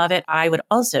read it and love it. I would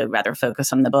also rather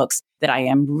focus on the books that I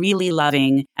am really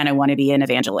loving and I want to be an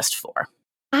evangelist for.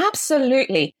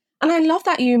 Absolutely. And I love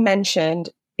that you mentioned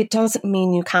it doesn't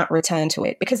mean you can't return to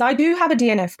it, because I do have a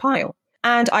DNF pile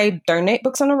and I donate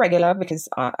books on a regular because,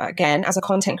 again, as a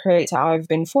content creator, I've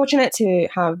been fortunate to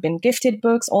have been gifted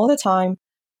books all the time.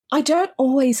 I don't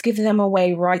always give them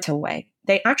away right away.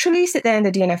 They actually sit there in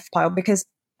the DNF pile because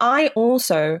I'm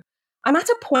at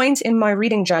a point in my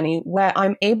reading journey where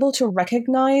I'm able to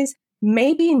recognize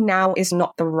maybe now is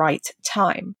not the right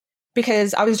time.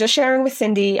 Because I was just sharing with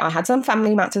Cindy, I had some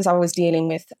family matters I was dealing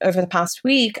with over the past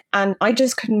week, and I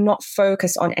just could not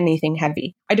focus on anything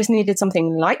heavy. I just needed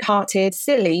something lighthearted,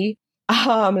 silly,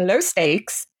 low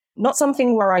stakes, not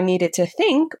something where I needed to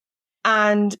think.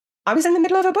 And I was in the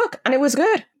middle of a book and it was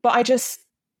good, but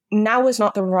now was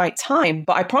not the right time.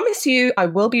 But I promise you, I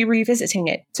will be revisiting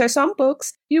it. So some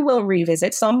books you will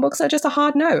revisit, some books are just a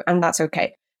hard no, and that's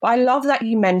okay. But I love that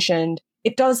you mentioned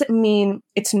it doesn't mean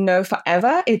it's no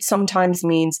forever. It sometimes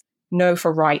means no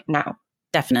for right now.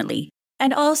 Definitely.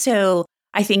 And also,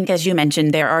 I think, as you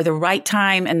mentioned, there are the right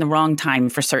time and the wrong time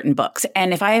for certain books.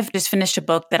 And if I have just finished a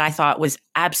book that I thought was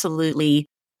absolutely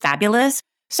fabulous,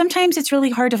 sometimes it's really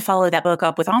hard to follow that book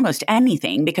up with almost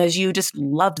anything because you just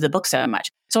loved the book so much.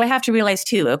 So I have to realize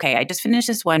too, okay, I just finished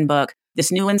this one book.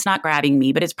 This new one's not grabbing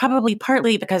me, but it's probably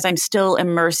partly because I'm still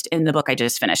immersed in the book I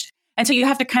just finished. And so you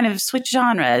have to kind of switch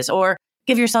genres or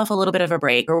give yourself a little bit of a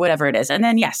break or whatever it is. And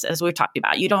then, yes, as we've talked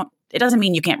about, it doesn't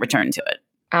mean you can't return to it.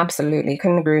 Absolutely.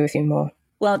 Couldn't agree with you more.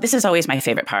 Well, this is always my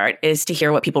favorite part, is to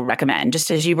hear what people recommend. Just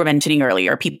as you were mentioning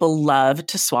earlier, people love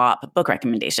to swap book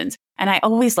recommendations. And I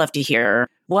always love to hear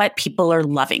what people are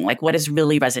loving, like what is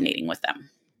really resonating with them.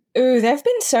 Ooh, there have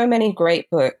been so many great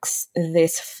books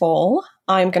this fall.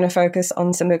 I'm going to focus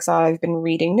on some books I've been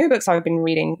reading, new books I've been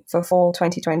reading for fall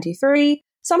 2023,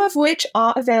 some of which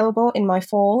are available in my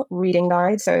fall reading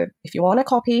guide. So if you want a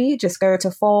copy, just go to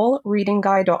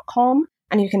fallreadingguide.com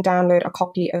and you can download a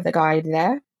copy of the guide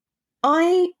there.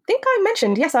 I think I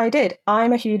mentioned, yes, I did.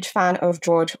 I'm a huge fan of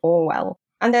George Orwell.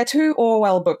 And there are 2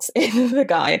 Orwell books in the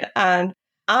guide. And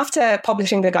after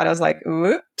publishing the guide, I was like,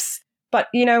 whoops. But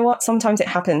you know what? Sometimes it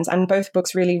happens. And both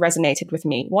books really resonated with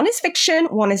me. One is fiction,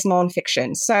 one is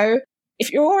nonfiction. So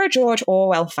if you're a George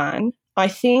Orwell fan, I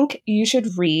think you should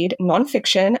read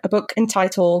nonfiction, a book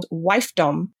entitled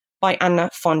Wifedom by Anna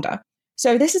Fonda.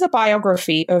 So this is a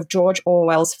biography of George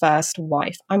Orwell's first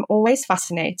wife. I'm always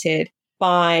fascinated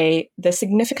by the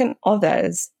significant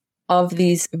others of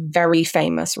these very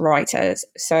famous writers.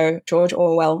 So George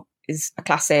Orwell is a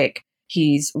classic.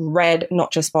 He's read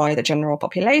not just by the general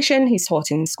population, he's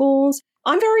taught in schools.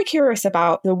 I'm very curious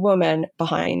about the woman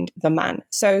behind the man.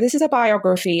 So this is a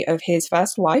biography of his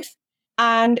first wife.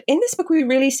 And in this book, we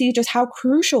really see just how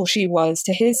crucial she was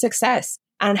to his success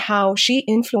and how she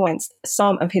influenced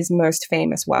some of his most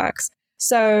famous works.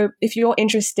 So if you're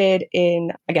interested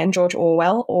in, again, George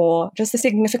Orwell or just the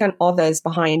significant others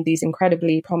behind these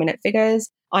incredibly prominent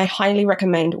figures, I highly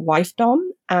recommend Wifedom,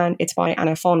 and it's by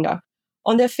Anna Fonda.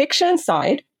 On the fiction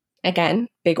side, again,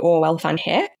 big Orwell fan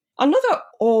here, another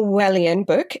Orwellian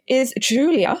book is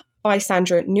Julia by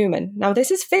Sandra Newman. Now,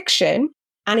 this is fiction,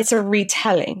 and it's a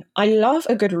retelling. I love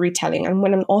a good retelling, and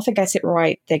when an author gets it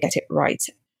right, they get it right.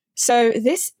 So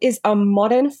this is a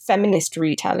modern feminist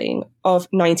retelling of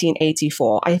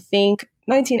 1984. I think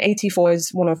 1984 is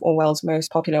one of Orwell's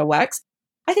most popular works.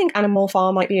 I think Animal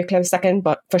Farm might be a close second,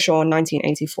 but for sure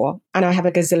 1984. And I have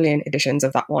a gazillion editions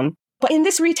of that one. But in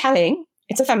this retelling,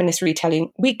 it's a feminist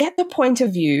retelling, we get the point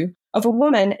of view of a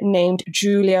woman named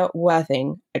Julia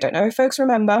Worthing. I don't know if folks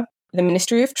remember the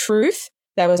Ministry of Truth.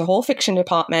 There was a whole fiction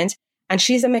department, and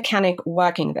she's a mechanic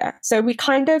working there. So we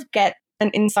kind of get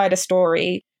an insider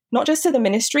story, not just to the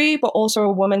ministry, but also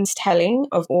a woman's telling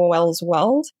of Orwell's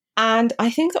world. And I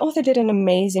think the author did an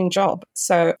amazing job.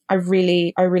 So I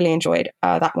really enjoyed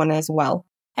that one as well.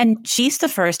 And she's the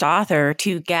first author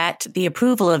to get the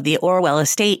approval of the Orwell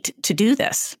estate to do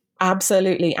this.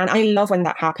 Absolutely. And I love when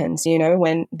that happens,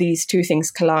 when these two things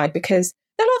collide, because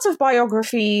there are lots of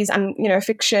biographies and,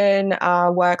 fiction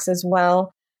works as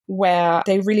well, where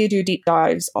they really do deep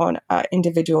dives on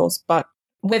individuals, but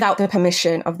without the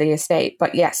permission of the estate.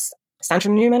 But yes,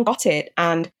 Sandra Newman got it.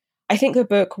 And I think the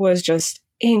book was just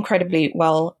incredibly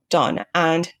well done.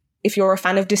 And if you're a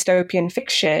fan of dystopian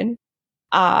fiction,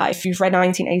 if you've read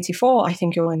 1984, I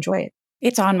think you'll enjoy it.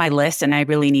 It's on my list, and I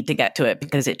really need to get to it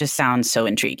because it just sounds so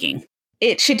intriguing.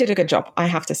 She did a good job, I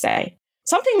have to say.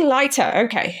 Something lighter.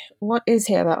 Okay, what is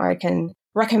here that I can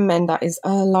recommend that is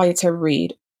a lighter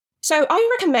read? So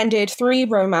I recommended 3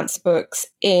 romance books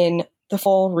in the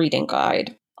fall reading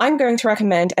guide. I'm going to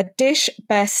recommend A Dish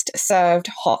Best Served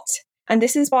Hot, and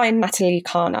this is by Natalie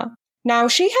Kana. Now,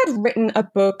 she had written a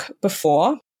book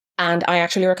before, and I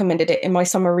actually recommended it in my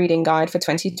summer reading guide for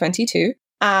 2022.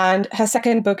 And her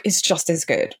second book is just as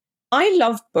good. I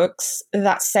love books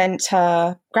that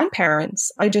center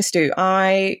grandparents. I just do.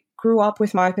 I grew up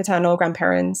with my paternal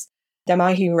grandparents. They're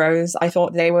my heroes. I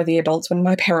thought they were the adults when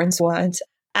my parents weren't.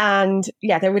 And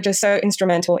yeah, they were just so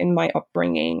instrumental in my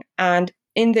upbringing. And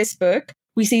in this book,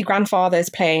 we see grandfathers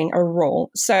playing a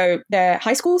role. So they're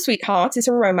high school sweethearts. It's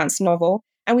a romance novel.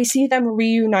 And we see them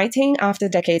reuniting after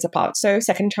decades apart. So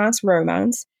second chance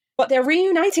romance. But they're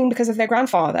reuniting because of their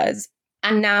grandfathers.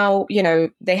 And now,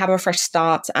 they have a fresh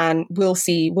start, and we'll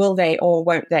see, will they or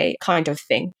won't they kind of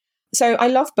thing. So I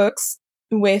love books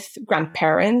with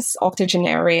grandparents,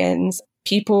 octogenarians,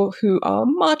 people who are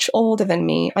much older than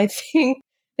me. I think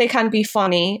they can be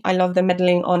funny. I love the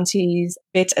meddling aunties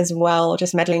bit as well,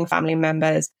 just meddling family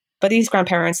members. But these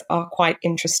grandparents are quite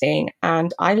interesting.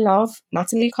 And I love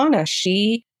Natalie Kana.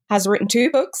 She has written 2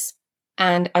 books,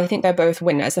 and I think they're both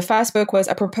winners. The first book was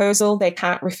A Proposal They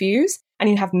Can't Refuse. and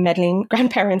you have meddling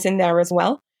grandparents in there as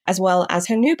well as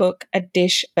her new book, A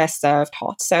Dish Best Served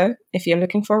Hot. So if you're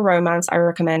looking for a romance, I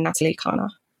recommend Natalie Kana.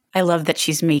 I love that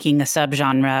she's making a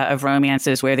subgenre of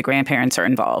romances where the grandparents are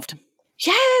involved.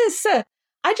 Yes.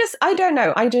 I don't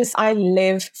know. I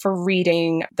live for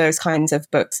reading those kinds of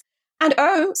books. And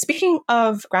speaking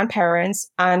of grandparents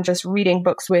and just reading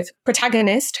books with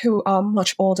protagonists who are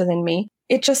much older than me,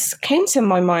 it just came to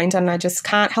my mind and I just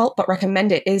can't help but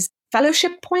recommend it, is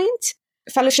Fellowship Point.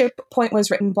 Fellowship Point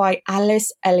was written by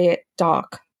Alice Elliott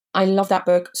Dark. I love that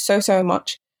book so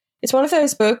much. It's one of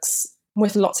those books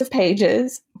with lots of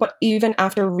pages, but even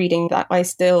after reading that, I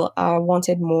still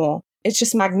wanted more. It's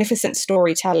just magnificent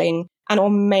storytelling. And our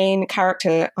main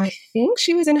character, I think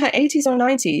she was in her 80s or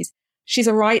 90s. She's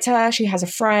a writer. She has a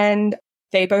friend.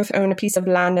 They both own a piece of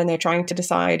land and they're trying to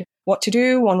decide what to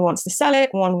do. One wants to sell it.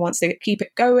 One wants to keep it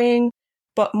going.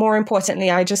 But more importantly,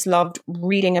 I just loved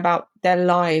reading about their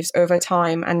lives over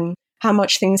time and how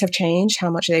much things have changed,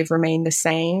 how much they've remained the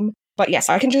same. But yes,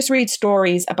 I can just read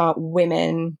stories about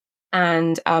women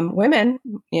and women,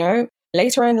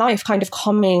 later in life, kind of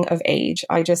coming of age.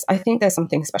 I think there's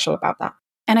something special about that.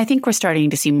 And I think we're starting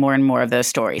to see more and more of those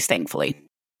stories, thankfully.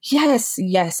 Yes,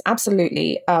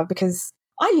 absolutely. Because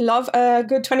I love a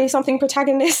good 20-something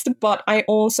protagonist, but I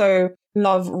also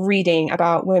love reading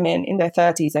about women in their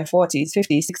 30s, their 40s,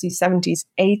 50s, 60s, 70s,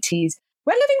 80s.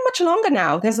 We're living much longer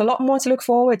now. There's a lot more to look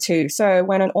forward to. So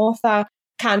when an author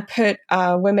can put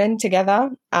women together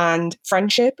and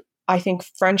friendship, I think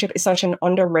friendship is such an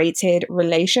underrated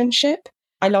relationship.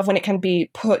 I love when it can be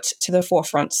put to the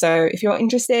forefront. So if you're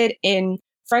interested in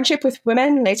friendship with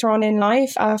women later on in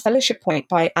life, Fellowship Point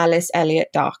by Alice Elliott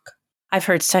Dark. I've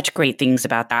heard such great things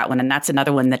about that one. And that's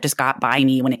another one that just got by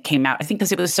me when it came out. I think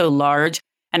because it was so large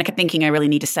and I kept thinking I really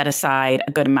need to set aside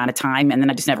a good amount of time. And then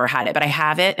I just never had it. But I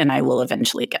have it and I will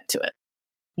eventually get to it.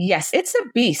 Yes, it's a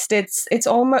beast. It's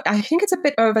almost, I think it's a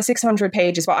bit over 600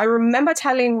 pages. But I remember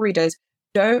telling readers,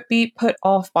 don't be put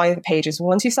off by the pages.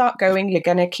 Once you start going, you're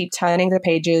going to keep turning the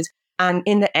pages. And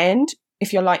in the end,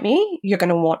 if you're like me, you're going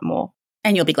to want more.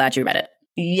 And you'll be glad you read it.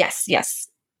 Yes.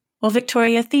 Well,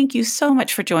 Victoria, thank you so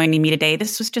much for joining me today.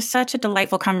 This was just such a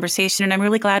delightful conversation, and I'm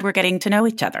really glad we're getting to know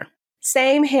each other.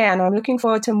 Same here, and I'm looking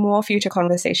forward to more future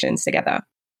conversations together.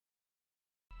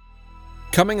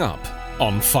 Coming up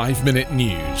on 5 Minute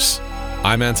News,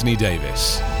 I'm Anthony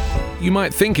Davis. You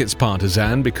might think it's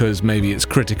partisan because maybe it's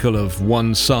critical of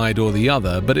one side or the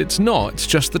other, but it's not. It's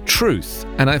just the truth.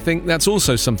 And I think that's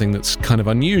also something that's kind of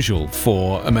unusual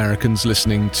for Americans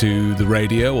listening to the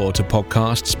radio or to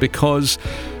podcasts, because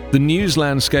the news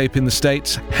landscape in the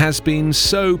States has been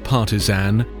so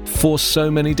partisan for so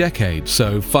many decades.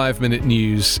 So 5 Minute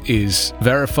News is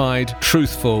verified,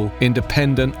 truthful,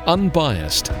 independent,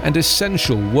 unbiased, and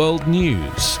essential world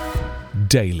news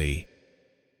daily.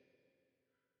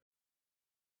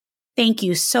 Thank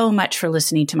you so much for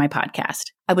listening to my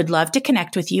podcast. I would love to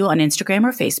connect with you on Instagram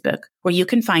or Facebook, where you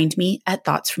can find me at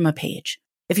Thoughts from a Page.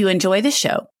 If you enjoy the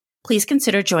show, please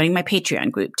consider joining my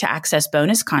Patreon group to access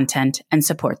bonus content and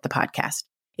support the podcast.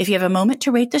 If you have a moment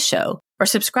to rate the show or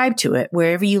subscribe to it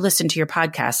wherever you listen to your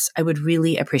podcasts, I would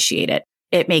really appreciate it.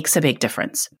 It makes a big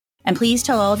difference. And please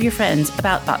tell all of your friends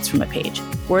about Thoughts from a Page.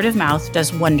 Word of mouth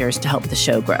does wonders to help the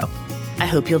show grow. I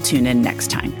hope you'll tune in next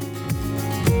time.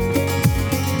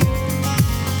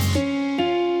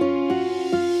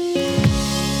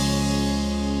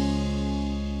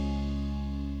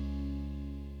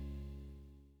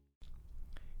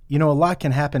 You know, a lot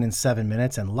can happen in 7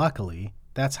 minutes, and luckily,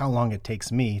 that's how long it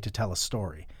takes me to tell a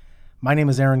story. My name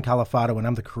is Aaron Califato, and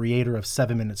I'm the creator of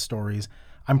 7 Minute Stories.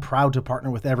 I'm proud to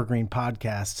partner with Evergreen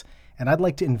Podcasts, and I'd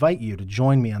like to invite you to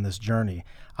join me on this journey.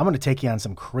 I'm going to take you on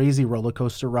some crazy roller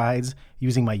coaster rides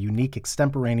using my unique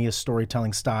extemporaneous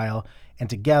storytelling style, and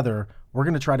together, we're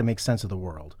going to try to make sense of the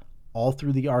world, all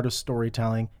through the art of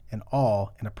storytelling, and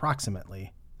all in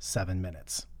approximately 7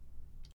 minutes.